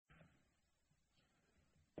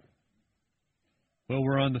Well,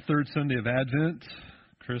 we're on the third Sunday of Advent.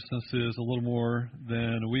 Christmas is a little more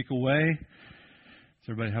than a week away. Does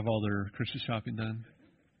everybody have all their Christmas shopping done?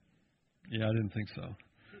 Yeah, I didn't think so.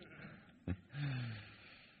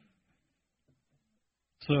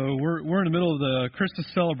 So we're in the middle of the Christmas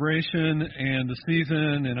celebration and the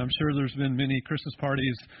season, and I'm sure there's been many Christmas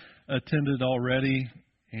parties attended already,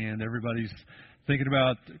 and everybody's thinking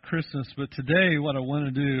about Christmas. But today, what I want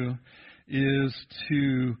to do is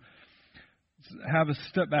to have a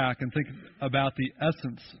step back and think about the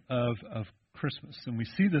essence of Christmas. And we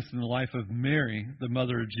see this in the life of Mary, the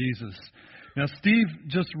mother of Jesus. Now, Steve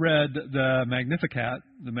just read the Magnificat.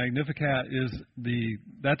 The Magnificat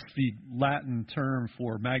that's the Latin term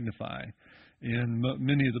for magnify. And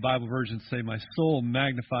many of the Bible versions say, "My soul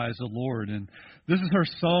magnifies the Lord." And this is her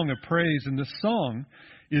song of praise. And this song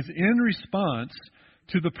is in response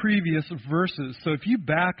to the previous verses. So if you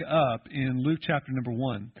back up in Luke chapter number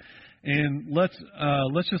 1, and let's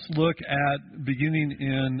just look at beginning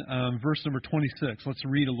in verse number 26. Let's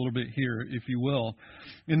read a little bit here, if you will.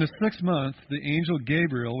 In the 6th month, the angel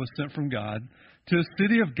Gabriel was sent from God to a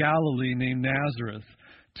city of Galilee named Nazareth,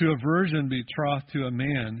 to a virgin betrothed to a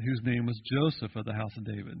man whose name was Joseph of the house of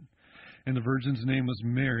David. And the virgin's name was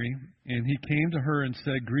Mary. And he came to her and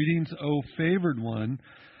said, "Greetings, O favored one,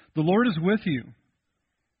 the Lord is with you."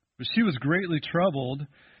 But she was greatly troubled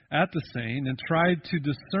at the saying, and tried to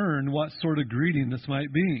discern what sort of greeting this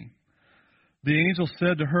might be. The angel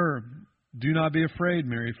said to her, "Do not be afraid,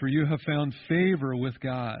 Mary, for you have found favor with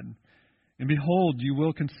God. And behold, you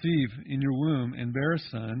will conceive in your womb and bear a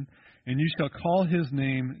son, and you shall call his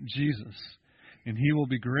name Jesus. And he will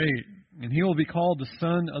be great, and he will be called the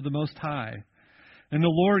Son of the Most High. And the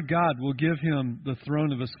Lord God will give him the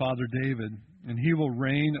throne of his father David, and he will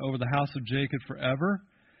reign over the house of Jacob forever,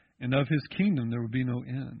 and of his kingdom there will be no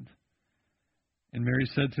end." And Mary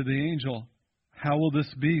said to the angel, "How will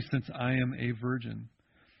this be, since I am a virgin?"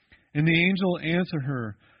 And the angel answered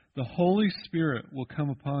her, "The Holy Spirit will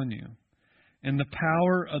come upon you, and the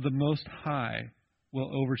power of the Most High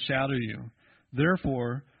will overshadow you.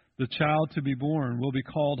 Therefore, the child to be born will be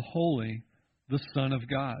called Holy, the Son of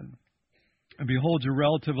God. And behold, your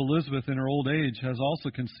relative Elizabeth in her old age has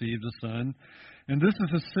also conceived a son, and this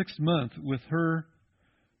is the 6th month with her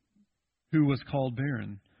who was called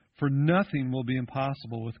barren, for nothing will be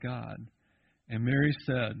impossible with God." And Mary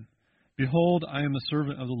said, "Behold, I am a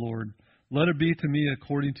servant of the Lord. Let it be to me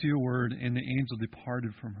according to your word." And the angel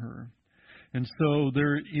departed from her. And so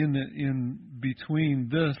there, in between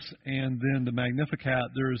this and then the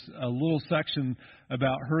Magnificat, there's a little section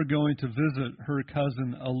about her going to visit her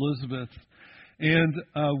cousin Elizabeth. And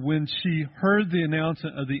when she heard the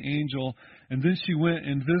announcement of the angel, and then she went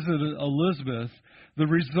and visited Elizabeth, the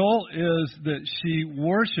result is that she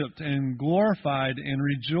worshiped and glorified and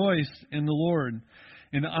rejoiced in the Lord.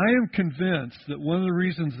 And I am convinced that one of the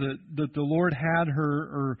reasons that the Lord had her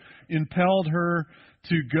or impelled her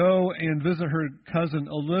to go and visit her cousin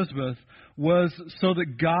Elizabeth was so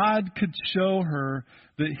that God could show her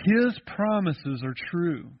that His promises are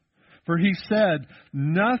true. For He said,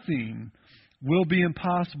 nothing will be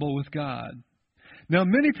impossible with God. Now,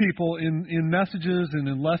 many people in messages and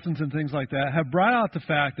in lessons and things like that have brought out the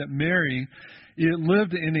fact that Mary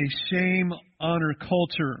lived in a shame-honor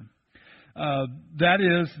culture. That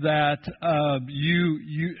is that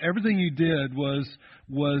everything you did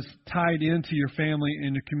was tied into your family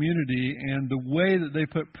and your community, and the way that they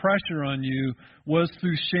put pressure on you was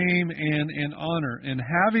through shame and honor. And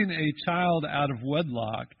having a child out of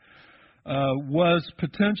wedlock was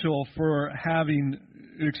potential for having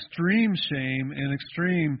extreme shame and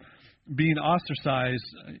extreme being ostracized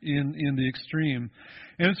in the extreme.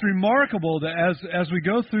 And it's remarkable that as we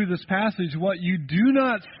go through this passage, what you do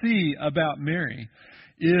not see about Mary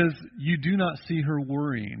is you do not see her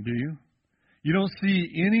worrying, do you? You don't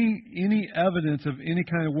see any evidence of any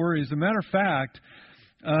kind of worry. As a matter of fact,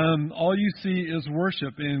 all you see is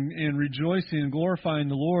worship and rejoicing and glorifying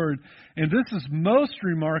the Lord. And this is most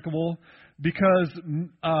remarkable because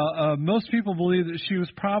most people believe that she was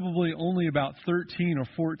probably only about 13 or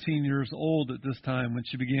 14 years old at this time when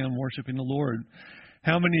she began worshiping the Lord.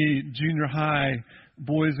 How many junior high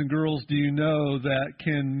boys and girls do you know that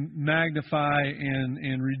can magnify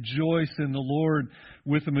and rejoice in the Lord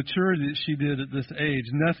with the maturity that she did at this age?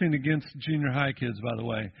 Nothing against junior high kids, by the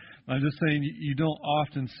way. I'm just saying you don't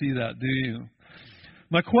often see that, do you?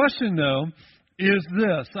 My question, though, is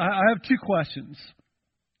this. I have two questions.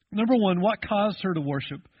 Number one, what caused her to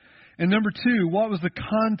worship? And number two, what was the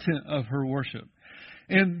content of her worship?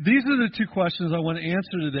 And these are the two questions I want to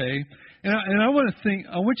answer today. And I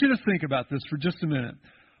want you to think about this for just a minute.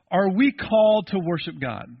 Are we called to worship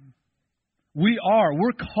God? We are.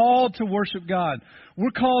 We're called to worship God.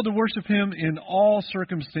 We're called to worship Him in all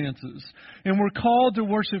circumstances. And we're called to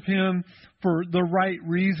worship Him for the right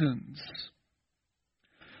reasons.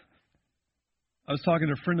 I was talking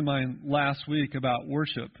to a friend of mine last week about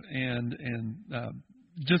worship, and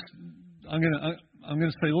I'm going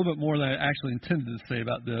to say a little bit more than I actually intended to say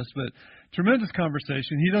about this, but tremendous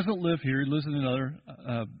conversation. He doesn't live here. He lives in another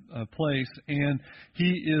place, and he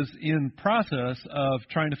is in process of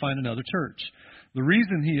trying to find another church. The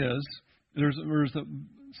reason he is, there's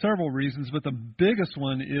several reasons, but the biggest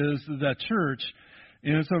one is that church,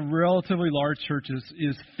 and it's a relatively large church,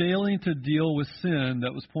 is failing to deal with sin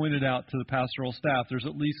that was pointed out to the pastoral staff. There's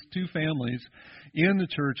at least 2 families in the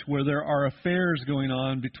church where there are affairs going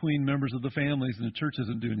on between members of the families, and the church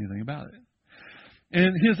isn't doing anything about it.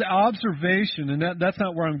 And his observation, and that's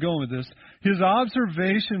not where I'm going with this, his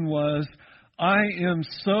observation was, I am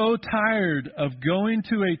so tired of going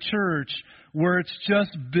to a church where it's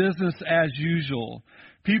just business as usual.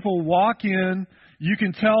 People walk in, you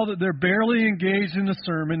can tell that they're barely engaged in the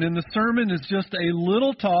sermon, and the sermon is just a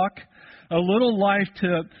little talk, a little life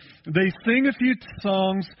tip. They sing a few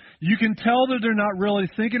songs. You can tell that they're not really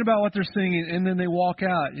thinking about what they're singing, and then they walk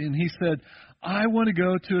out. And he said, I want to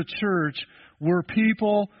go to a church where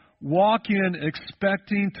people walk in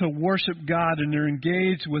expecting to worship God, and they're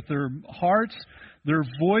engaged with their hearts, their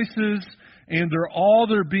voices, and all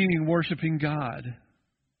their being worshiping God.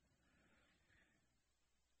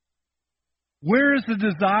 Where is the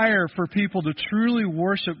desire for people to truly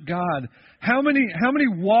worship God? How many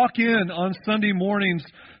walk in on Sunday mornings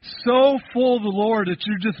so full of the Lord that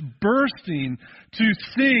you're just bursting to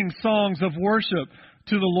sing songs of worship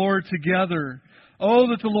to the Lord together? Oh,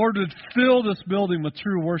 that the Lord would fill this building with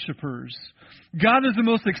true worshipers. God is the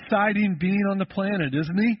most exciting being on the planet,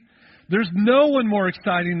 isn't He? There's no one more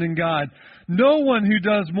exciting than God. No one who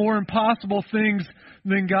does more impossible things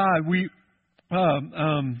than God.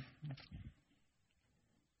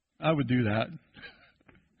 I would do that.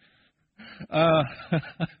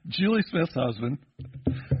 Julie Smith's husband.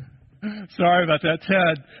 Sorry about that,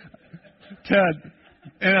 Ted.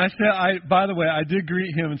 And I said, by the way, I did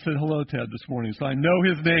greet him and said hello, Ted, this morning, so I know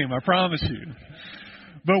his name. I promise you.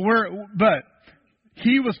 But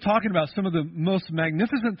he was talking about some of the most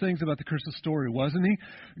magnificent things about the Christmas story, wasn't he?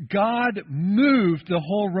 God moved the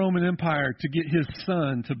whole Roman Empire to get His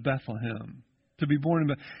Son to Bethlehem, to be born in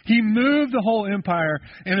Bethlehem. He moved the whole empire,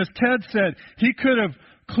 and as Ted said, He could have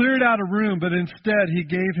cleared out a room, but instead He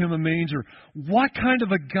gave him a manger. What kind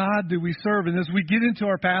of a God do we serve? And as we get into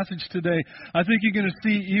our passage today, I think you're going to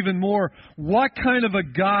see even more. What kind of a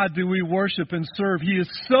God do we worship and serve? He is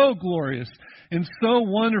so glorious and so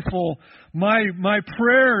wonderful. My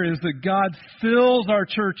prayer is that God fills our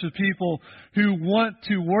church with people who want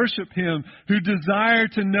to worship Him, who desire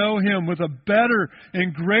to know Him with a better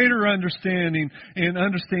and greater understanding and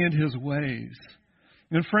understand His ways.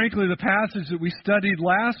 And frankly, the passage that we studied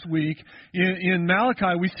last week in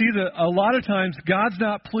Malachi, we see that a lot of times God's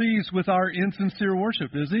not pleased with our insincere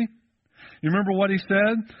worship, is He? You remember what He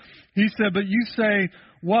said? He said, but you say,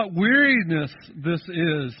 what weariness this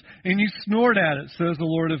is, and you snort at it, says the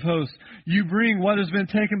Lord of hosts. You bring what has been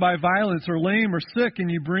taken by violence or lame or sick,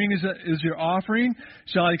 and you bring as your offering.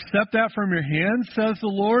 Shall I accept that from your hand, says the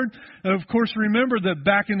Lord? And of course, remember that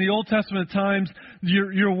back in the Old Testament times,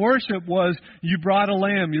 your worship was you brought a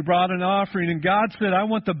lamb, you brought an offering, and God said, I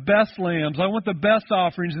want the best lambs, I want the best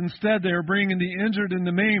offerings. Instead, they were bringing the injured and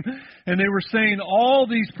the maimed, and they were saying all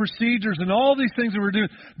these procedures and all these things that we're doing,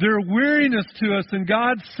 they're weariness to us, and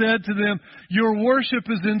God said to them, your worship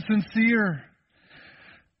is insincere.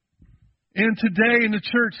 And today in the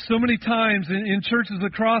church, so many times in churches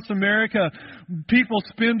across America, people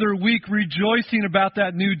spend their week rejoicing about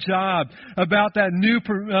that new job, about that new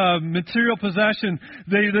material possession.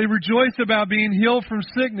 They rejoice about being healed from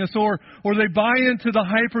sickness, or they buy into the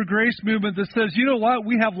hyper grace movement that says, you know what,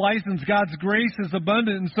 we have license. God's grace is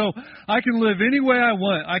abundant, and so I can live any way I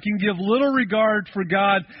want. I can give little regard for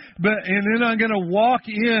God, and then I'm going to walk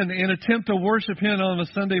in and attempt to worship Him on a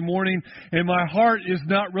Sunday morning, and my heart is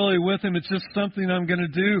not really with Him. It's just something I'm going to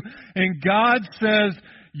do. And God says,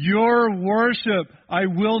 your worship I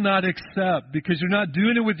will not accept because you're not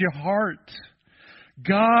doing it with your heart.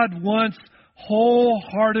 God wants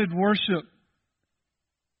wholehearted worship.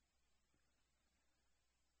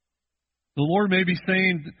 The Lord may be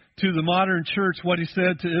saying to the modern church what He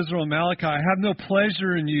said to Israel in Malachi, I have no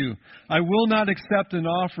pleasure in you. I will not accept an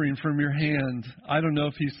offering from your hand. I don't know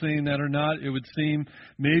if He's saying that or not. It would seem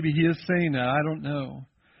maybe He is saying that. I don't know.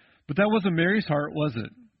 But that wasn't Mary's heart, was it?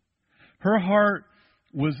 Her heart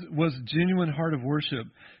was genuine heart of worship.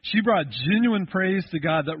 She brought genuine praise to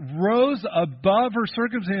God that rose above her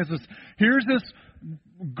circumstances. Here's this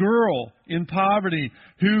girl in poverty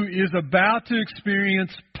who is about to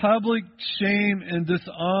experience public shame and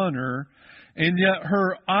dishonor, and yet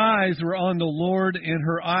her eyes were on the Lord and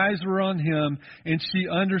her eyes were on Him, and she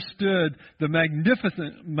understood the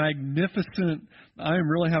magnificent, I'm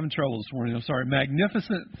really having trouble this morning,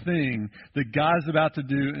 magnificent thing that God's about to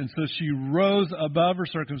do. And so she rose above her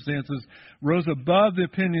circumstances, rose above the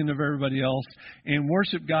opinion of everybody else, and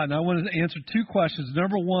worshiped God. And I wanted to answer two questions.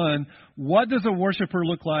 Number one, what does a worshiper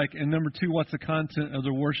look like? And number two, what's the content of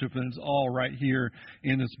their worship? And it's all right here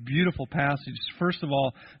in this beautiful passage. First of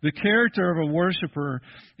all, the character of a worshiper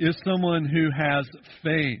is someone who has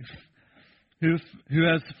faith. Who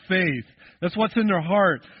has faith. That's what's in their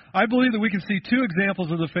heart. I believe that we can see two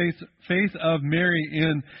examples of the faith of Mary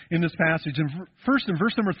in this passage. And first, in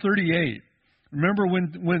verse number 38, remember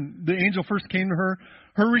when the angel first came to her?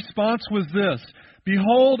 Her response was this: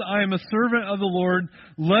 "Behold, I am a servant of the Lord.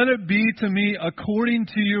 Let it be to me according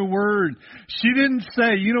to your word." She didn't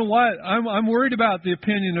say, you know what, I'm worried about the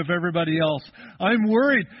opinion of everybody else. I'm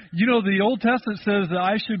worried. You know, the Old Testament says that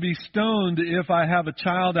I should be stoned if I have a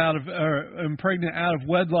child am pregnant out of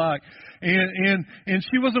wedlock. And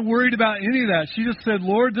she wasn't worried about any of that. She just said,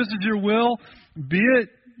 Lord, this is your will. Be it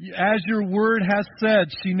as your word has said.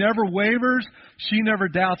 She never wavers. She never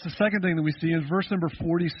doubts. The second thing that we see is verse number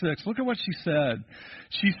 46. Look at what she said.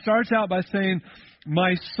 She starts out by saying,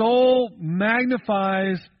 "My soul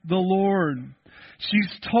magnifies the Lord."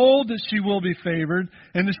 She's told that she will be favored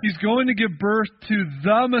and that she's going to give birth to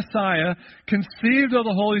the Messiah, conceived of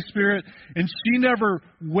the Holy Spirit, and she never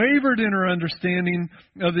wavered in her understanding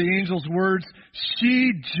of the angel's words.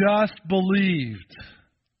 She just believed.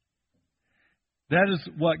 That is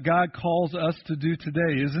what God calls us to do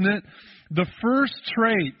today, isn't it? The first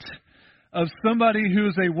trait of somebody who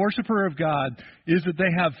is a worshiper of God is that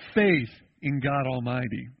they have faith in God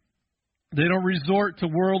Almighty. They don't resort to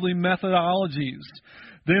worldly methodologies.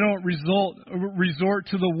 They don't resort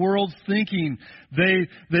to the world's thinking. They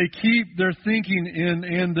keep their thinking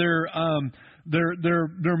and their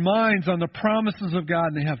minds on the promises of God,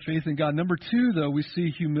 and they have faith in God. Number two, though, we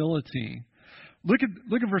see humility. Look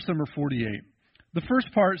at verse number 48. The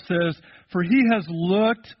first part says, "For he has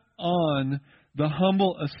looked on the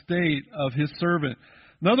humble estate of his servant."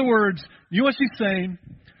 In other words, you know what she's saying?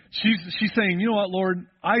 She's saying, you know what, Lord,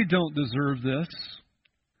 I don't deserve this.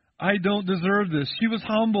 I don't deserve this. She was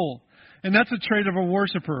humble. And that's a trait of a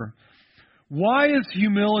worshiper. Why is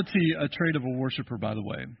humility a trait of a worshiper, by the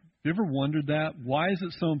way? Have you ever wondered that? Why is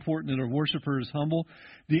it so important that a worshiper is humble?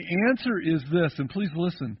 The answer is this, and please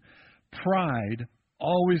listen. Pride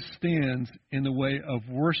always stands in the way of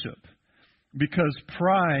worship because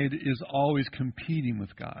pride is always competing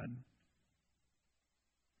with God.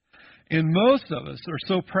 And most of us are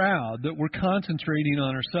so proud that we're concentrating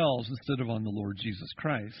on ourselves instead of on the Lord Jesus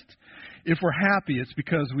Christ. If we're happy, it's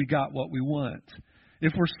because we got what we want.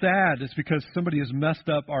 If we're sad, it's because somebody has messed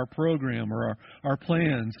up our program or our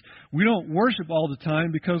plans. We don't worship all the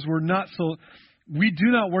time because we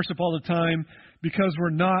do not worship all the time because we're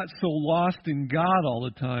not so lost in God all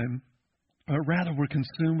the time. Rather, we're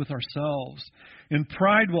consumed with ourselves. And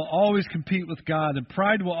pride will always compete with God, and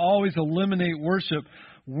pride will always eliminate worship.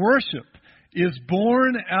 Worship is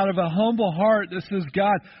born out of a humble heart that says,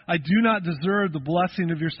 God, I do not deserve the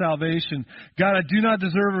blessing of your salvation. God, I do not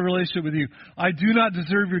deserve a relationship with you. I do not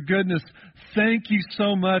deserve your goodness. Thank you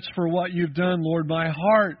so much for what you've done, Lord. My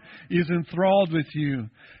heart is enthralled with you.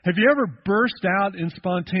 Have you ever burst out in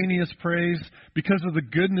spontaneous praise because of the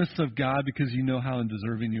goodness of God, because you know how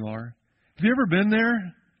undeserving you are? Have you ever been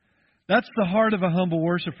there? That's the heart of a humble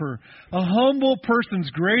worshiper. A humble person's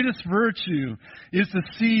greatest virtue is to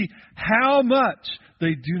see how much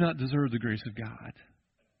they do not deserve the grace of God.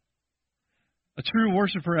 A true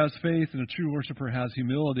worshiper has faith, and a true worshiper has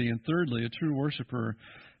humility. And thirdly, a true worshiper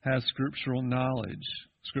has scriptural knowledge.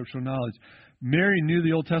 Scriptural knowledge. Mary knew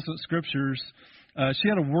the Old Testament scriptures. She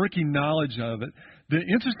had a working knowledge of it. The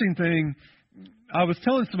interesting thing, I was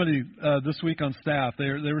telling somebody this week on staff, they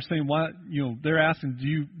were saying, why, they're asking,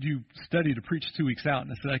 do you study to preach 2 weeks out?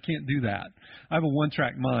 And I said, I can't do that. I have a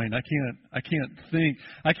one-track mind. I can't think.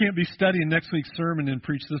 I can't be studying next week's sermon and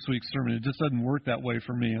preach this week's sermon. It just doesn't work that way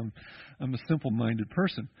for me. I'm a simple-minded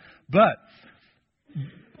person. But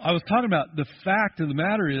I was talking about the fact of the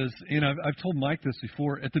matter is, and I've told Mike this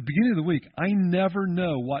before, at the beginning of the week, I never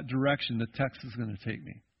know what direction the text is going to take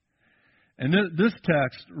me. And this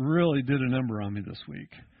text really did a number on me this week,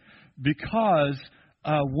 because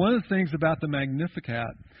one of the things about the Magnificat,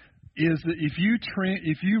 is that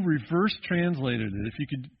if you reverse translated it, if you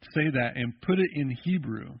could say that and put it in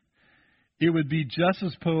Hebrew, it would be just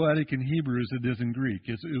as poetic in Hebrew as it is in Greek.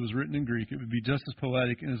 It was written in Greek. It would be just as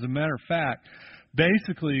poetic. And as a matter of fact,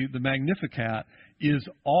 basically the Magnificat is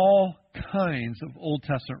all kinds of Old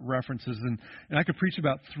Testament references. And I could preach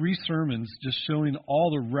about 3 sermons just showing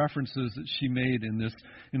all the references that she made in this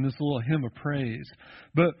little hymn of praise.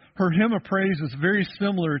 But her hymn of praise is very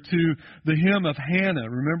similar to the hymn of Hannah.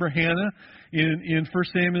 Remember Hannah? In 1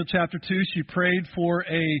 Samuel chapter 2, she prayed for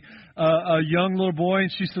a young little boy,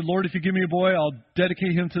 and she said, Lord, if you give me a boy, I'll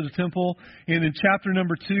dedicate him to the temple. And in chapter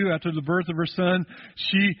number 2, after the birth of her son,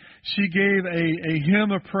 she gave a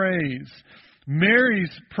hymn of praise.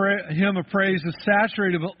 Mary's hymn of praise is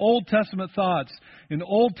saturated with Old Testament thoughts and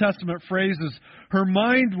Old Testament phrases. Her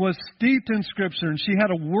mind was steeped in Scripture, and she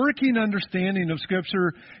had a working understanding of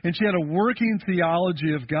Scripture, and she had a working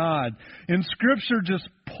theology of God. And Scripture just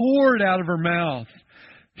poured out of her mouth.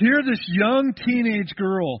 Here this young teenage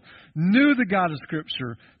girl knew the God of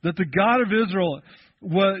Scripture, that the God of Israel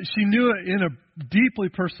she knew it in a deeply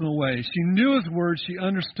personal way. She knew His Word, she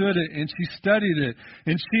understood it, and she studied it.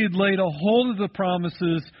 And she had laid a hold of the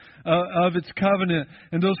promises of its covenant.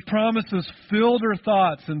 And those promises filled her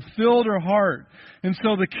thoughts and filled her heart. And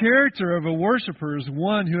so the character of a worshiper is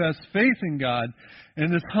one who has faith in God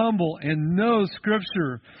and is humble and knows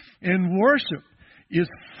Scripture. And worship is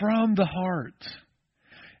from the heart.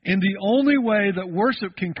 And the only way that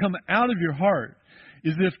worship can come out of your heart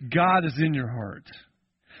is if God is in your heart.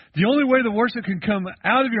 The only way that worship can come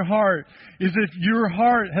out of your heart is if your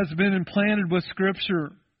heart has been implanted with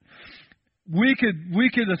Scripture. We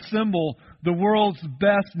could assemble the world's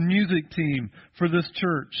best music team for this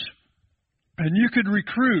church. And you could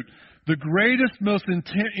recruit the greatest, most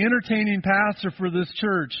entertaining pastor for this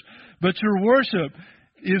church. But your worship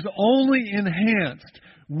is only enhanced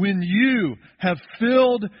when you have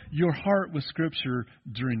filled your heart with Scripture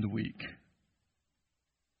during the week.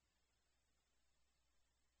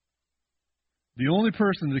 The only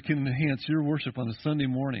person that can enhance your worship on a Sunday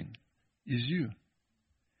morning is you.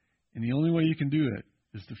 And the only way you can do it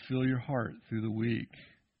is to fill your heart through the week.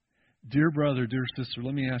 Dear brother, dear sister,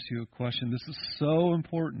 let me ask you a question. This is so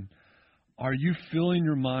important. Are you filling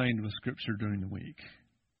your mind with Scripture during the week?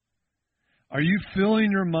 Are you filling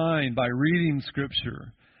your mind by reading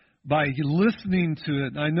Scripture, by listening to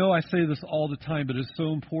it? I know I say this all the time, but it's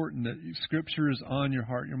so important that Scripture is on your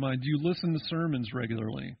heart, your mind. Do you listen to sermons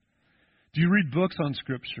regularly? Do you read books on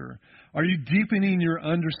Scripture? Are you deepening your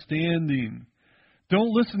understanding?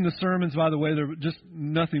 Don't listen to sermons, by the way. They're just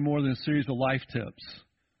nothing more than a series of life tips.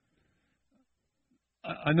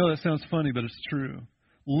 I know that sounds funny, but it's true.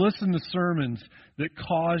 Listen to sermons that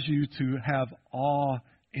cause you to have awe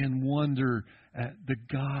and wonder at the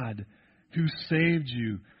God who saved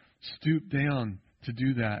you, stooped down to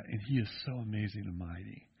do that, and He is so amazing and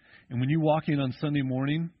mighty. And when you walk in on Sunday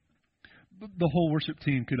morning, the whole worship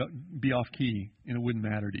team could be off key, and it wouldn't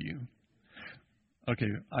matter to you. Okay,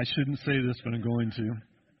 I shouldn't say this, but I'm going to.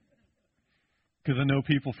 Because I know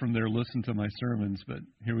people from there listen to my sermons, but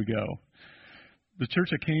here we go. The church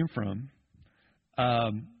I came from,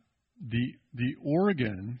 the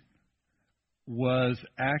organ was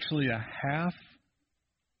actually a half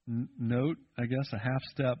note, I guess, a half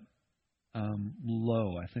step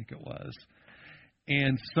low, I think it was.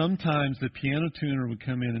 And sometimes the piano tuner would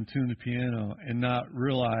come in and tune the piano and not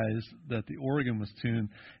realize that the organ was tuned.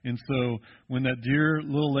 And so when that dear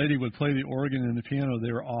little lady would play the organ and the piano,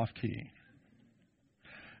 they were off key.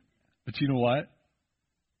 But you know what?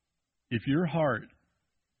 If your heart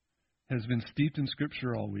has been steeped in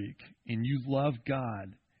Scripture all week and you love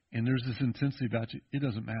God and there's this intensity about you, it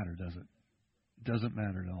doesn't matter, does it? It doesn't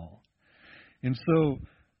matter at all. And so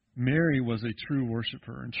Mary was a true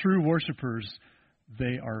worshiper. And true worshipers,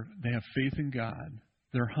 they have faith in God.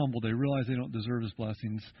 They're humble. They realize they don't deserve His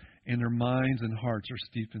blessings. And their minds and hearts are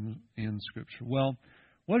steeped in Scripture. Well,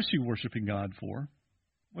 what is she worshiping God for?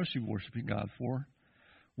 What is she worshiping God for?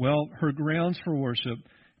 Well, her grounds for worship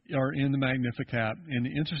are in the Magnificat. And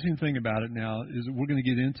the interesting thing about it now is that we're going to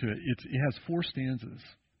get into it. It has 4 stanzas.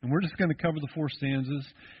 And we're just going to cover the 4 stanzas,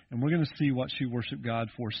 and we're going to see what she worshiped God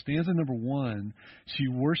for. Stanza number 1, she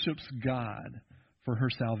worships God for her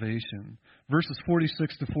salvation. Verses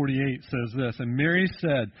 46 to 48 says this, "And Mary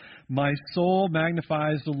said, My soul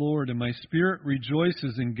magnifies the Lord, and my spirit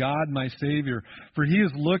rejoices in God my Savior, for He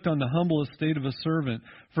has looked on the humble estate of a servant.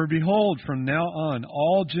 For behold, from now on,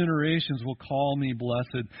 all generations will call me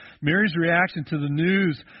blessed." Mary's reaction to the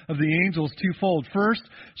news of the angel is twofold. First,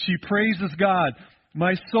 she praises God.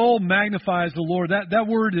 My soul magnifies the Lord. That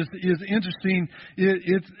word is interesting.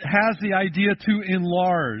 It has the idea to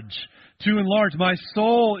enlarge. To enlarge. My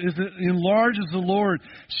soul enlarges the Lord.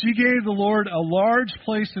 She gave the Lord a large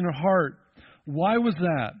place in her heart. Why was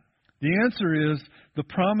that? The answer is the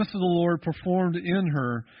promise of the Lord performed in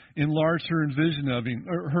her enlarged her vision of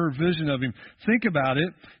him. Think about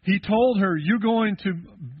it. He told her, "You're going to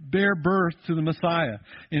bear birth to the Messiah."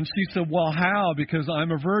 And she said, "Well, how? Because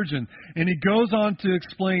I'm a virgin." And he goes on to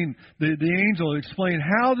explain, the angel explain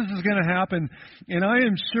how this is going to happen. And I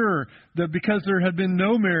am sure that because there had been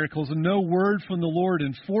no miracles and no word from the Lord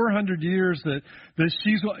in 400 years, that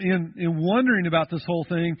she's in wondering about this whole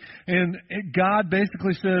thing. And God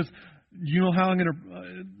basically says, "You know how I'm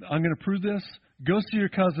going to prove this? Go see your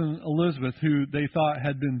cousin Elizabeth, who they thought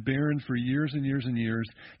had been barren for years and years and years.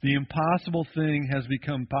 The impossible thing has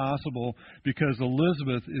become possible because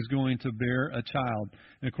Elizabeth is going to bear a child."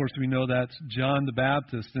 And of course, we know that's John the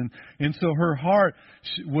Baptist. And so her heart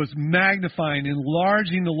was magnifying,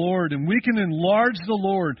 enlarging the Lord. And we can enlarge the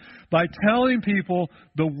Lord by telling people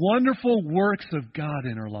the wonderful works of God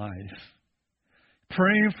in our life.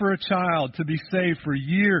 Praying for a child to be saved for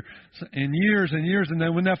years and years and years. And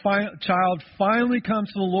then when that child finally comes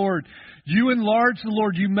to the Lord, you enlarge the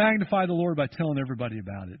Lord, you magnify the Lord by telling everybody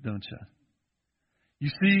about it, don't you? You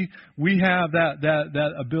see, we have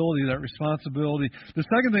that ability, that responsibility. The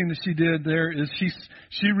second thing that she did there is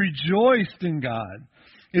she rejoiced in God.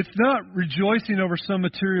 It's not rejoicing over some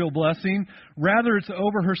material blessing. Rather, it's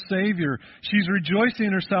over her Savior. She's rejoicing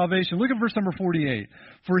in her salvation. Look at verse number 48.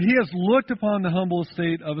 "For he has looked upon the humble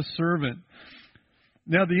estate of a servant."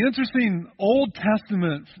 Now, the interesting Old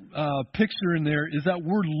Testament picture in there is that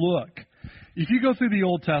word look. If you go through the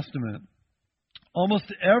Old Testament,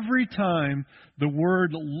 almost every time the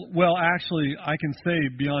word, well, actually, I can say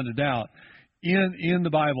beyond a doubt, in the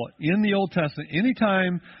Bible, in the Old Testament,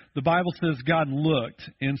 anytime the Bible says God looked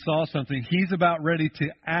and saw something, He's about ready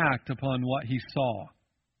to act upon what He saw.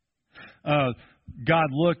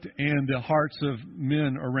 God looked, and the hearts of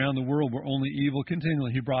men around the world were only evil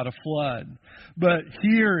continually. He brought a flood. But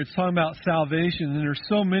here it's talking about salvation, and there's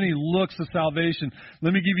so many looks of salvation.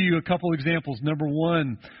 Let me give you a couple examples. Number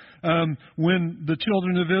one, when the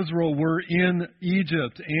children of Israel were in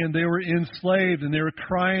Egypt and they were enslaved and they were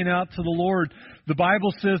crying out to the Lord, the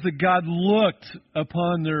Bible says that God looked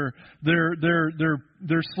upon their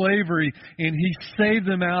slavery and He saved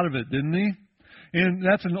them out of it, didn't He? And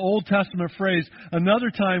that's an Old Testament phrase. Another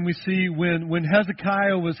time we see when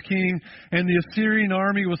Hezekiah was king and the Assyrian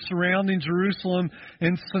army was surrounding Jerusalem,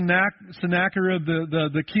 and Sennacherib,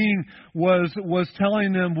 the king, was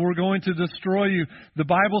telling them, "We're going to destroy you." The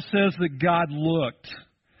Bible says that God looked.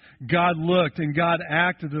 God looked and God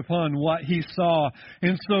acted upon what He saw.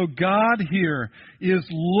 And so God here is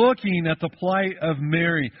looking at the plight of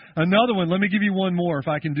Mary. Another one, let me give you one more if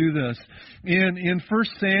I can do this. In 1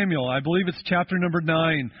 Samuel, I believe it's chapter number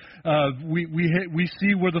 9, we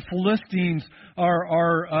see where the Philistines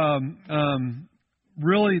are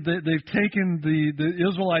really, they've taken the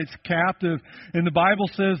Israelites captive. And the Bible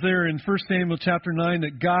says there in 1 Samuel chapter 9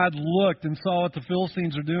 that God looked and saw what the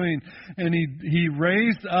Philistines are doing, and He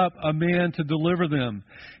raised up a man to deliver them.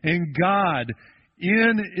 And God,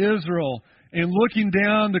 in Israel, and looking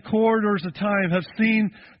down the corridors of time, have seen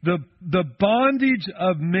the bondage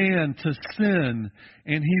of man to sin.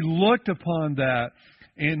 And He looked upon that,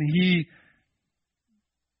 and He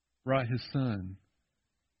brought His Son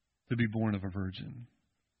to be born of a virgin.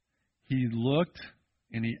 He looked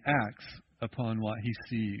and He acts upon what He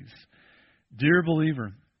sees. Dear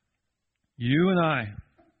believer, you and I,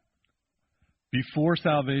 before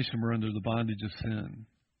salvation, were under the bondage of sin.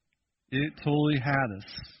 It totally had us.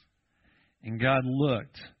 And God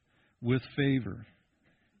looked with favor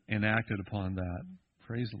and acted upon that.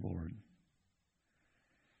 Praise the Lord.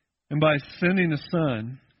 And by sending a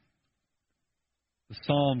Son, the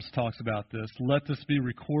Psalms talks about this. Let this be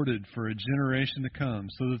recorded for a generation to come,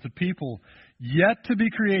 so that the people yet to be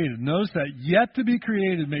created, notice that, yet to be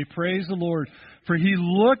created, may praise the Lord. For He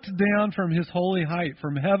looked down from His holy height.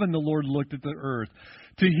 From heaven the Lord looked at the earth,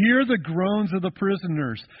 to hear the groans of the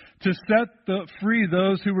prisoners, to set free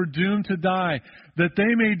those who were doomed to die, that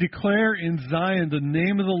they may declare in Zion the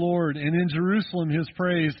name of the Lord, and in Jerusalem His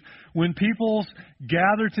praise, when peoples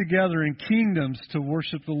gather together in kingdoms to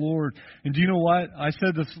worship the Lord. And do you know what? I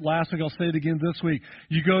said this last week, I'll say it again this week.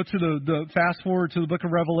 You go to the fast forward to the book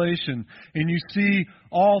of Revelation, and you see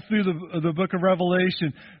all through the book of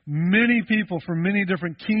Revelation, many people from many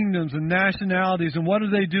different kingdoms and nationalities. And what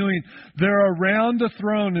are they doing? They're around the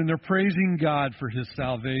throne, and they're praising God for His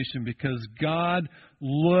salvation, because God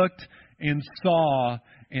looked and saw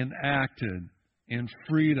and acted. and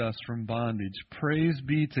freed us from bondage. Praise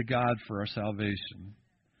be to God for our salvation.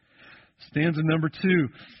 Stanza number 2.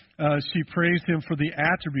 She praised him for the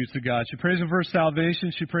attributes of God. She praised him for his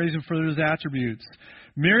salvation. She praised him for his attributes.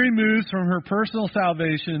 Mary moves from her personal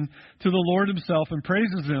salvation to the Lord himself and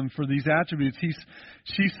praises him for these attributes.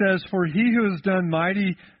 She says, "For he who has done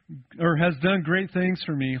has done great things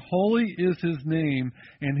for me, holy is his name,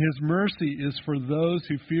 and his mercy is for those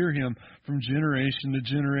who fear him from generation to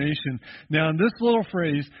generation." Now, in this little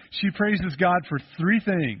phrase, she praises God for 3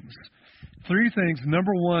 things. 3 things.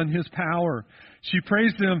 Number 1, his power. She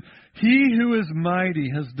praised him. He who is mighty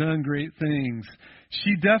has done great things.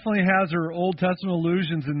 She definitely has her Old Testament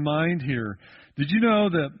allusions in mind here. Did you know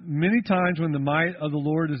that many times when the might of the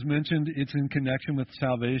Lord is mentioned, it's in connection with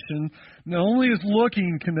salvation? Not only is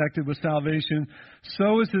looking connected with salvation,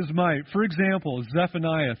 so is his might. For example,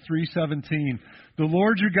 Zephaniah 3:17, "The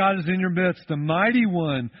Lord your God is in your midst, the mighty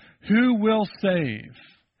one who will save.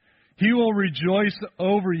 He will rejoice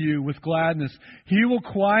over you with gladness. He will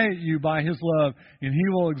quiet you by his love, and he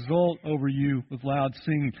will exult over you with loud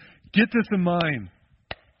singing." Get this in mind.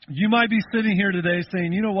 You might be sitting here today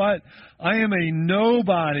saying, "You know what? I am a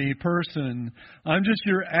nobody person. I'm just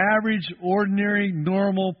your average, ordinary,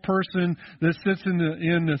 normal person that sits in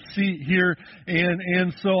the seat here,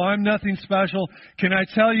 and so I'm nothing special." Can I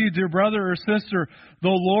tell you, dear brother or sister, the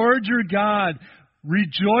Lord your God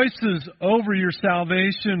rejoices over your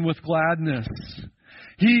salvation with gladness.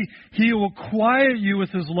 He will quiet you with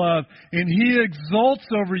his love, and he exults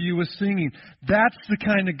over you with singing. That's the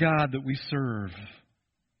kind of God that we serve.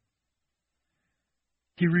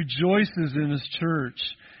 He rejoices in his church,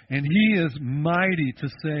 and he is mighty to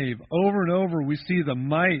save. Over and over, we see the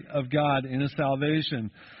might of God in his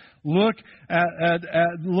salvation. Look,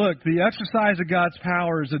 the exercise of God's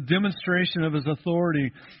power is a demonstration of his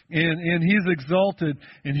authority, and he's exalted,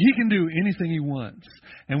 and he can do anything he wants.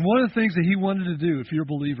 And one of the things that he wanted to do, if you're a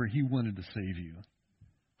believer, he wanted to save you.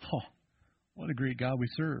 Oh, what a great God we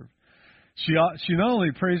serve. She not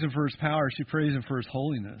only praised him for his power, she praised him for his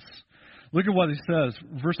holiness. Look at what he says,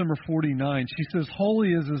 verse number 49. She says,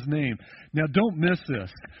 "Holy is his name." Now, don't miss this.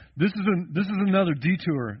 This is another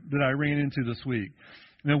detour that I ran into this week.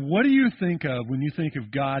 Now, what do you think of when you think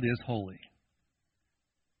of God is holy?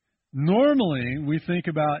 Normally, we think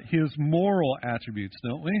about his moral attributes,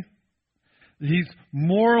 don't we? He's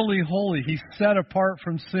morally holy. He's set apart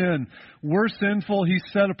from sin. We're sinful. He's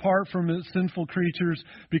set apart from sinful creatures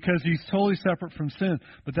because he's totally separate from sin.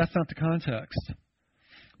 But that's not the context.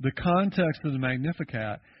 The context of the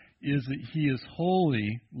Magnificat is that he is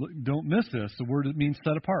holy. Don't miss this. The word means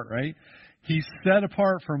set apart, right? He's set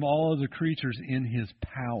apart from all other creatures in his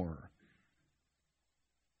power.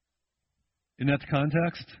 Isn't that the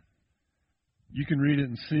context? You can read it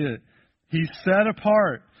and see it. He's set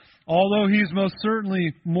apart. Although he's most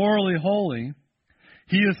certainly morally holy,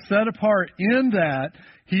 he is set apart in that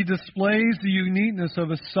he displays the uniqueness of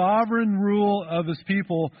a sovereign rule of his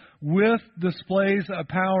people with displays of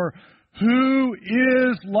power. Who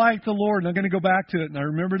is like the Lord? And I'm going to go back to it, and I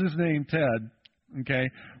remembered his name, Ted. Okay,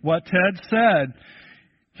 what Ted said,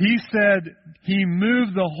 he said he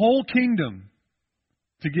moved the whole kingdom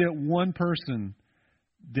to get one person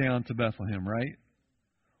down to Bethlehem, right?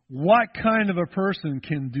 What kind of a person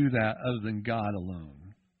can do that other than God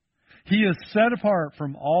alone? He is set apart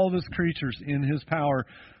from all of his creatures in his power.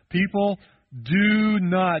 People, do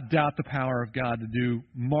not doubt the power of God to do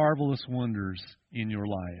marvelous wonders in your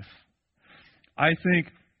life. I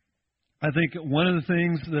think one of the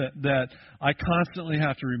things that I constantly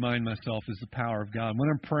have to remind myself is the power of God. When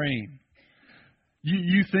I'm praying,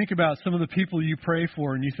 you think about some of the people you pray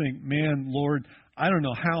for, and you think, "Man, Lord, I don't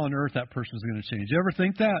know how on earth that person is going to change." You ever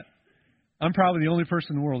think that? I'm probably the only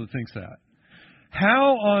person in the world that thinks that.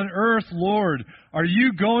 How on earth, Lord, are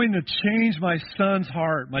you going to change my son's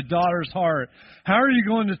heart, my daughter's heart? How are you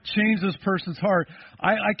going to change this person's heart?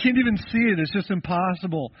 I can't even see it. It's just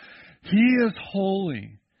impossible. He is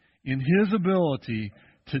holy in his ability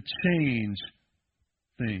to change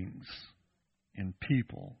things and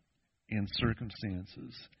people and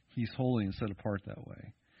circumstances. He's holy and set apart that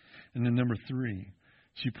way. And then number 3,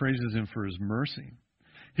 she praises him for his mercy.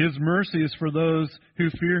 His mercy is for those who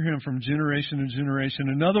fear him from generation to generation.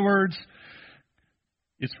 In other words,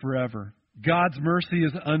 it's forever. God's mercy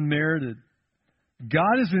is unmerited.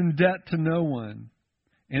 God is in debt to no one,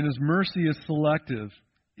 and his mercy is selective.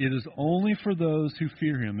 It is only for those who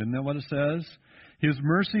fear him. Isn't that what it says? His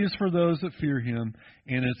mercy is for those that fear him,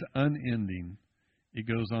 and it's unending. It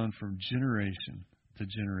goes on from generation to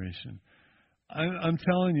generation. I'm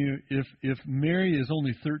telling you, if Mary is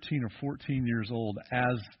only 13 or 14 years old,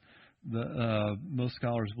 as most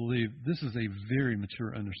scholars believe, this is a very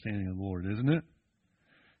mature understanding of the Lord, isn't it?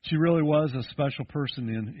 She really was a special person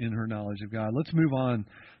in her knowledge of God. Let's move on.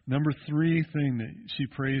 Number 3 thing that she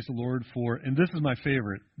praised the Lord for, and this is my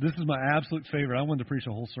favorite. This is my absolute favorite. I wanted to preach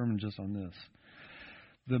a whole sermon just on this.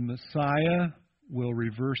 The Messiah will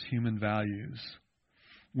reverse human values.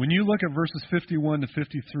 When you look at verses 51 to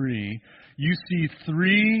 53, you see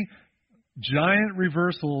 3 giant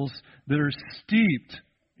reversals that are steeped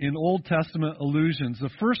in Old Testament allusions. The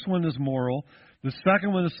first one is moral. The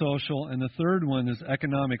second one is social, and the third one is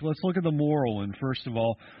economic. Let's look at the moral one, first of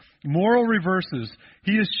all. Moral reverses.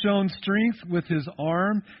 He has shown strength with his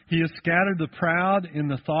arm. He has scattered the proud in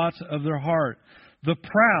the thoughts of their heart. The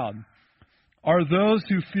proud are those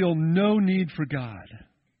who feel no need for God.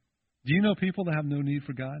 Do you know people that have no need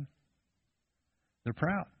for God? They're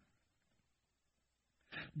proud.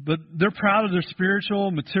 But they're proud of their spiritual,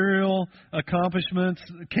 material accomplishments,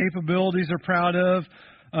 capabilities they're proud of.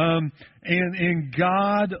 And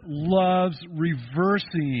God loves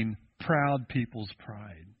reversing proud people's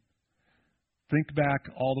pride. Think back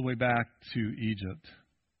all the way back to Egypt.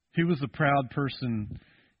 He was the proud person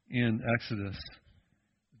in Exodus.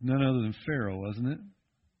 None other than Pharaoh, wasn't it?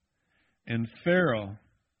 And Pharaoh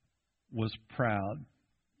was proud.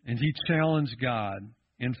 And he challenged God.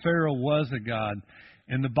 And Pharaoh was a god.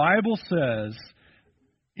 And the Bible says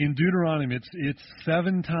in Deuteronomy, it's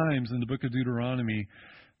 7 times in the book of Deuteronomy,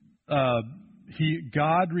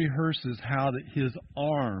 God rehearses how that his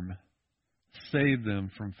arm saved them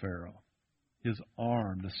from Pharaoh. His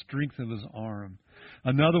arm, the strength of his arm.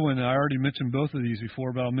 Another one, I already mentioned both of these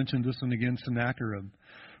before, but I'll mention this one again, Sennacherib.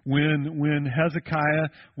 When Hezekiah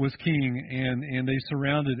was king and they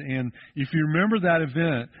surrounded, and if you remember that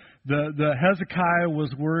event, the Hezekiah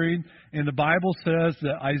was worried, and the Bible says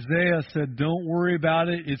that Isaiah said, don't worry about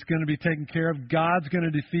it, it's going to be taken care of, God's going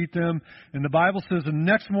to defeat them. And the Bible says the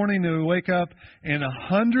next morning they would wake up and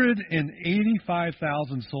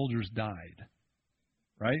 185,000 soldiers died.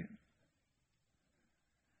 Right?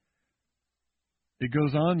 It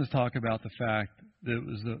goes on to talk about the fact that it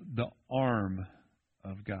was the arm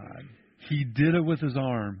of God. He did it with his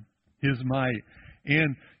arm, his might.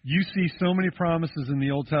 And you see so many promises in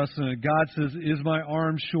the Old Testament. God says, is my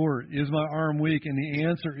arm short? Is my arm weak? And the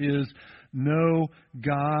answer is, no,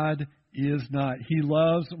 God is not. He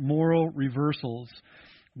loves moral reversals.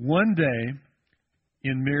 One day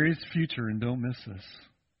in Mary's future, and don't miss this,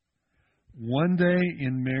 one day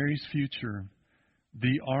in Mary's future,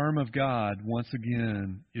 the arm of God, once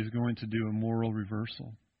again, is going to do a moral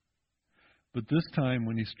reversal. But this time,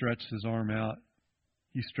 when he stretched his arm out,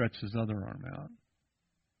 he stretched his other arm out.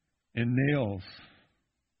 And nails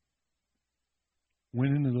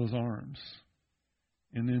went into those arms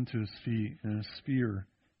and into his feet, and a spear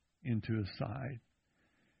into his side.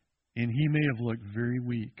 And he may have looked very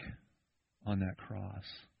weak on that cross,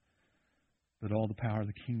 but all the power of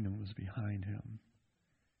the kingdom was behind him.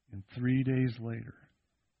 And 3 days later,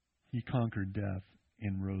 he conquered death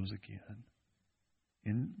and rose again.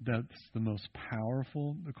 And that's the most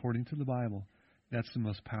powerful, according to the Bible, that's the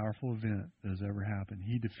most powerful event that has ever happened.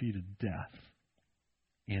 He defeated death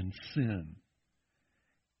and sin.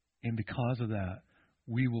 And because of that,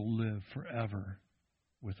 we will live forever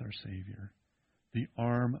with our Savior. The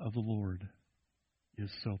arm of the Lord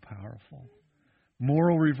is so powerful.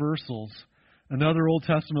 Moral reversals. Another Old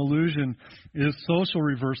Testament allusion is social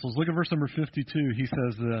reversals. Look at verse number 52. He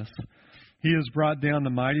says this. He has brought down the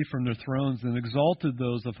mighty from their thrones and exalted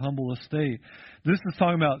those of humble estate. This is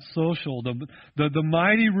talking about social. The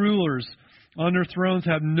mighty rulers on their thrones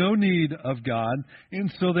have no need of God,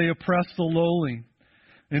 and so they oppress the lowly.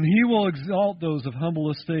 And he will exalt those of humble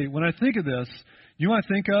estate. When I think of this, you know what I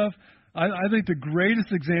think of? I think the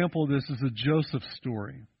greatest example of this is the Joseph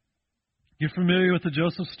story. You're familiar with the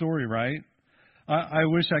Joseph story, right? I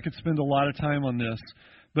wish I could spend a lot of time on this,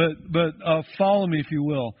 but follow me if you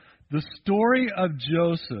will. The story of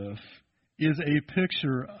Joseph is a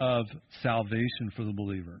picture of salvation for the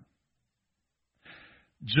believer.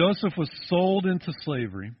 Joseph was sold into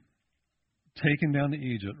slavery, taken down to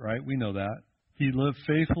Egypt, right? We know that. He lived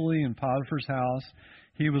faithfully in Potiphar's house.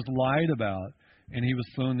 He was lied about, and he was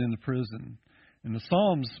thrown into prison. And the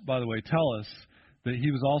Psalms, by the way, tell us that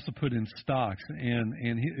he was also put in stocks, and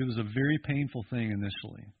it was a very painful thing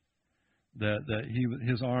initially. That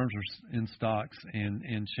his arms were in stocks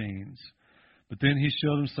and chains. But then he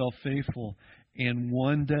showed himself faithful. And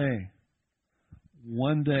one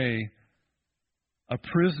day, a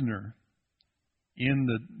prisoner in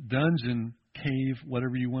the dungeon, cave,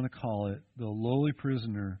 whatever you want to call it, the lowly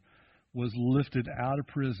prisoner, was lifted out of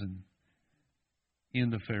prison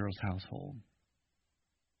into Pharaoh's household.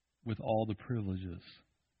 with all the privileges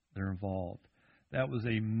that are involved. That was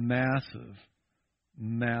a massive.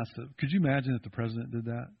 Could you imagine if the president did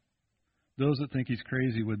that? Those that think he's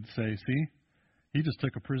crazy would say, see, he just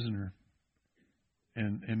took a prisoner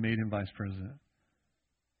and made him vice president.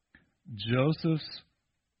 Joseph's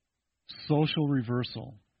social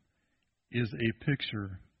reversal is a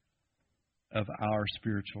picture of our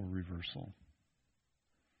spiritual reversal.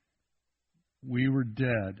 We were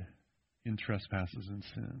dead in trespasses and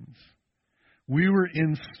sins. We were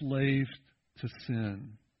enslaved to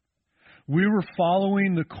sin. We were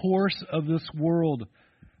following the course of this world.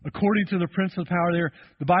 According to the prince of power there,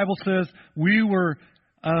 the Bible says we were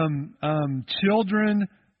children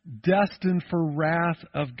destined for wrath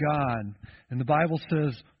of God. And the Bible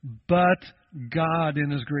says, but God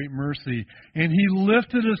in His great mercy. And He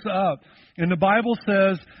lifted us up. And the Bible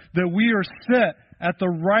says that we are set at the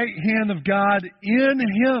right hand of God in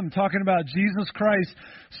Him, talking about Jesus Christ,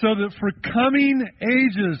 so that for coming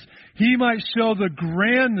ages He might show the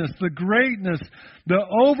grandness, the greatness, the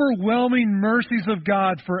overwhelming mercies of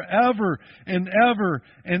God forever and ever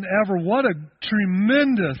and ever. What a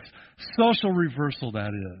tremendous social reversal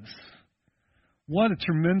that is. What a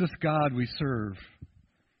tremendous God we serve.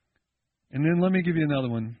 And then let me give you another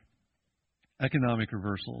one. Economic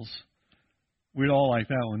reversals. We'd all like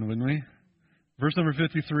that one, wouldn't we? Verse number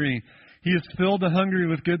 53. He has filled the hungry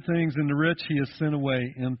with good things, and the rich He has sent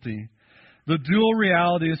away empty. The dual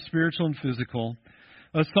reality is spiritual and physical.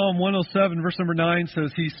 Psalm 107, verse number 9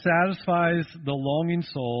 says, He satisfies the longing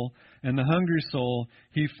soul, and the hungry soul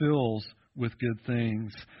He fills with good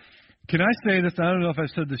things. Can I say this? I don't know if I've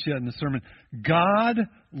said this yet in the sermon. God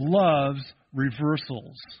loves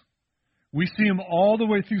reversals. We see them all the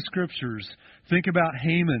way through Scriptures. Think about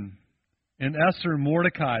Haman and Esther and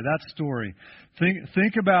Mordecai, that story.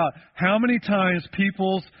 Think about how many times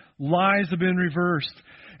people's lives have been reversed.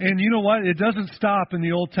 And you know what? It doesn't stop in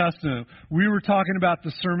the Old Testament. We were talking about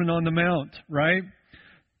the Sermon on the Mount, right?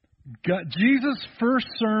 Jesus' first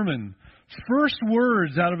sermon, first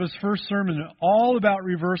words out of His first sermon, all about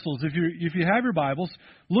reversals. If you have your Bibles,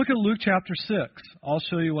 look at Luke chapter 6. I'll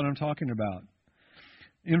show you what I'm talking about.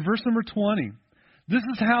 In verse number 20, this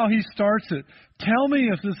is how He starts it. Tell me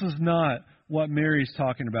if this is not what Mary's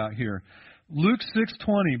talking about here. Luke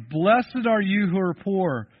 6:20, Blessed are you who are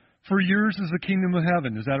poor, for yours is the kingdom of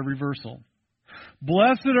heaven. Is that a reversal?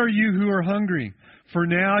 Blessed are you who are hungry, for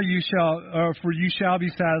you shall be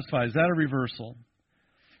satisfied. Is that a reversal?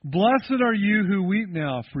 Blessed are you who weep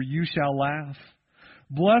now, for you shall laugh.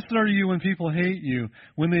 Blessed are you when people hate you,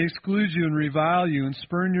 when they exclude you and revile you and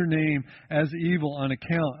spurn your name as evil on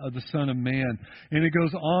account of the Son of Man. And it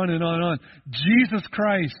goes on and on and on. Jesus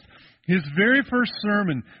Christ, His very first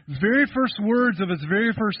sermon, very first words of His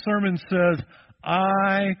very first sermon says,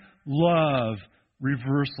 I love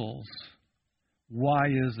reversals. Why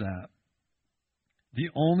is that? The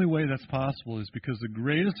only way that's possible is because the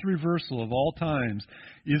greatest reversal of all times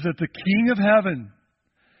is that the King of Heaven,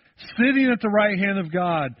 sitting at the right hand of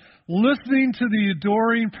God, listening to the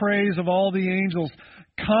adoring praise of all the angels,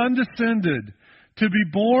 condescended to be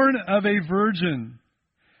born of a virgin.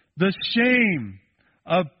 The shame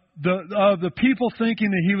of the people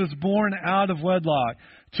thinking that He was born out of wedlock,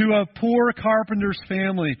 to a poor carpenter's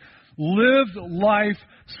family, lived life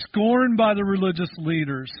scorned by the religious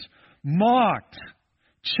leaders, mocked,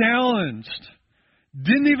 challenged,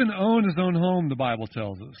 didn't even own his own home, the Bible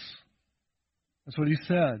tells us. That's what He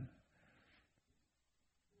said.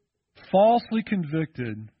 Falsely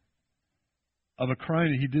convicted of a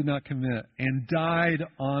crime that He did not commit and died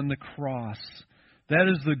on the cross. That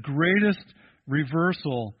is the greatest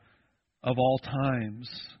reversal of all times.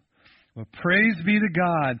 Well, praise be to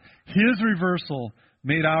God. His reversal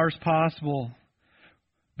made ours possible.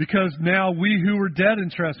 Because now we who were dead in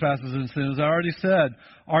trespasses and sins, as I already said,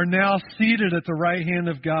 are now seated at the right hand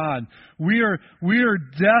of God. We are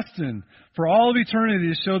destined for all of eternity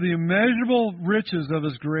to show the immeasurable riches of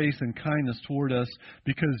His grace and kindness toward us,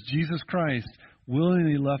 because Jesus Christ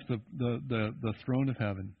willingly left the throne of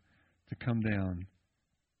heaven to come down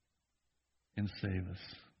and save us.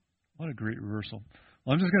 What a great reversal.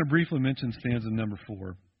 Well, I'm just going to briefly mention stanza number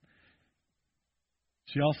 4.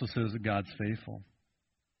 She also says that God's faithful.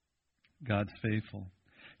 God's faithful.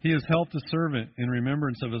 He has helped His servant in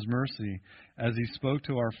remembrance of His mercy, as He spoke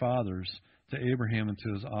to our fathers, to Abraham and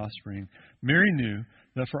to his offspring. Mary knew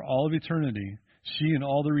that for all of eternity, she and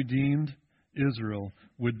all the redeemed Israel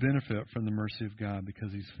would benefit from the mercy of God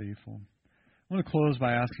because He's faithful. I want to close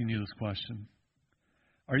by asking you this question.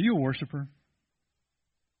 Are you a worshiper?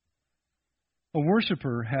 A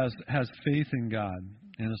worshiper has faith in God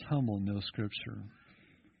and is humble and knows Scripture.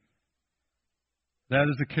 That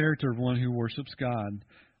is the character of one who worships God.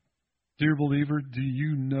 Dear believer, do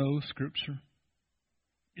you know Scripture?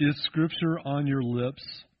 Is Scripture on your lips?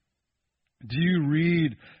 Do you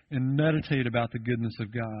read and meditate about the goodness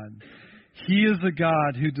of God? He is the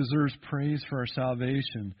God who deserves praise for our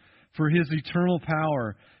salvation, for His eternal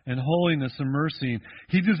power and holiness and mercy.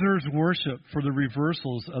 He deserves worship for the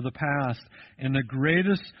reversals of the past and the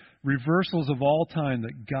greatest reversals of all time,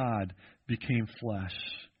 that God became flesh.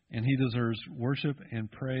 And He deserves worship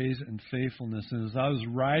and praise and faithfulness. And as I was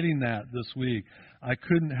writing that this week, I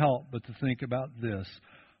couldn't help but to think about this.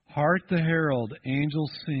 Hark the herald,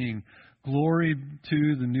 angels sing, glory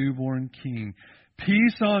to the newborn King.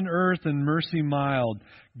 Peace on earth and mercy mild,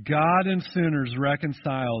 God and sinners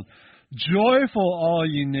reconciled. Joyful all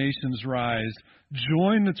ye nations rise,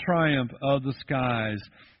 join the triumph of the skies.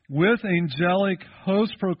 With angelic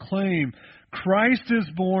hosts proclaim, Christ is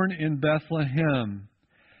born in Bethlehem.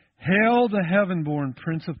 Hail the heaven-born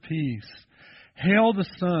Prince of Peace. Hail the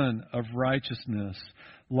Son of Righteousness.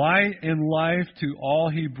 Light and life to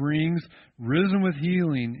all He brings, risen with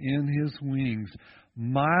healing in His wings.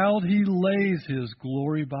 Mild He lays His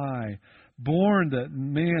glory by, born that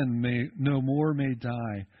man may no more may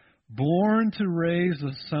die. Born to raise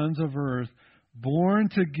the sons of earth, born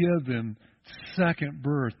to give them second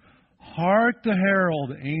birth. Hark the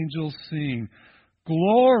herald angels sing,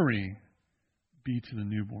 glory be to the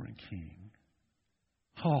newborn King.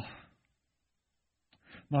 Oh,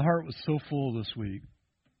 my heart was so full this week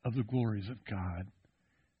of the glories of God.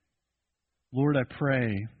 Lord, I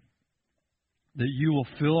pray that You will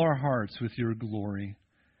fill our hearts with Your glory,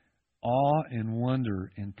 awe and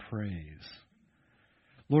wonder and praise.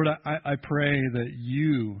 Lord, I pray that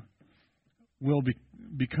You will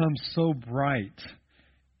become so bright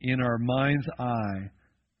in our mind's eye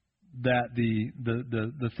that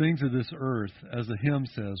the things of this earth, as the hymn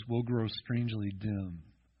says, will grow strangely dim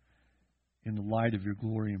in the light of Your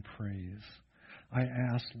glory and praise. I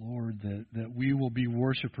ask, Lord, that we will be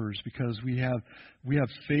worshipers because we have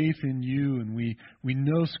faith in You, and we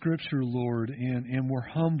know Scripture, Lord, and we're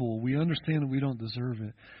humble. We understand that we don't deserve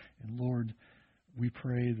it. And Lord, we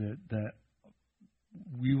pray that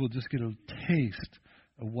we will just get a taste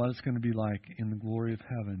of what it's going to be like in the glory of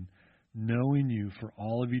heaven, knowing You for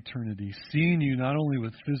all of eternity, seeing You not only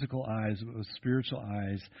with physical eyes, but with spiritual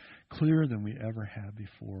eyes, clearer than we ever have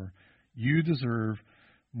before. You deserve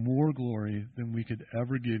more glory than we could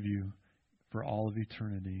ever give You for all of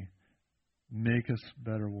eternity. Make us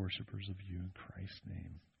better worshipers of You in Christ's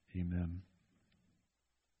name. Amen.